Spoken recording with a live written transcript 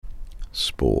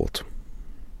Sport.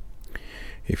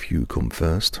 If you come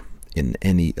first in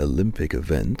any Olympic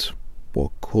event,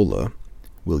 what colour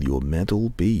will your medal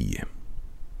be?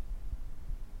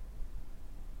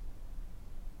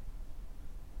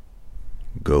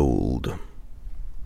 Gold.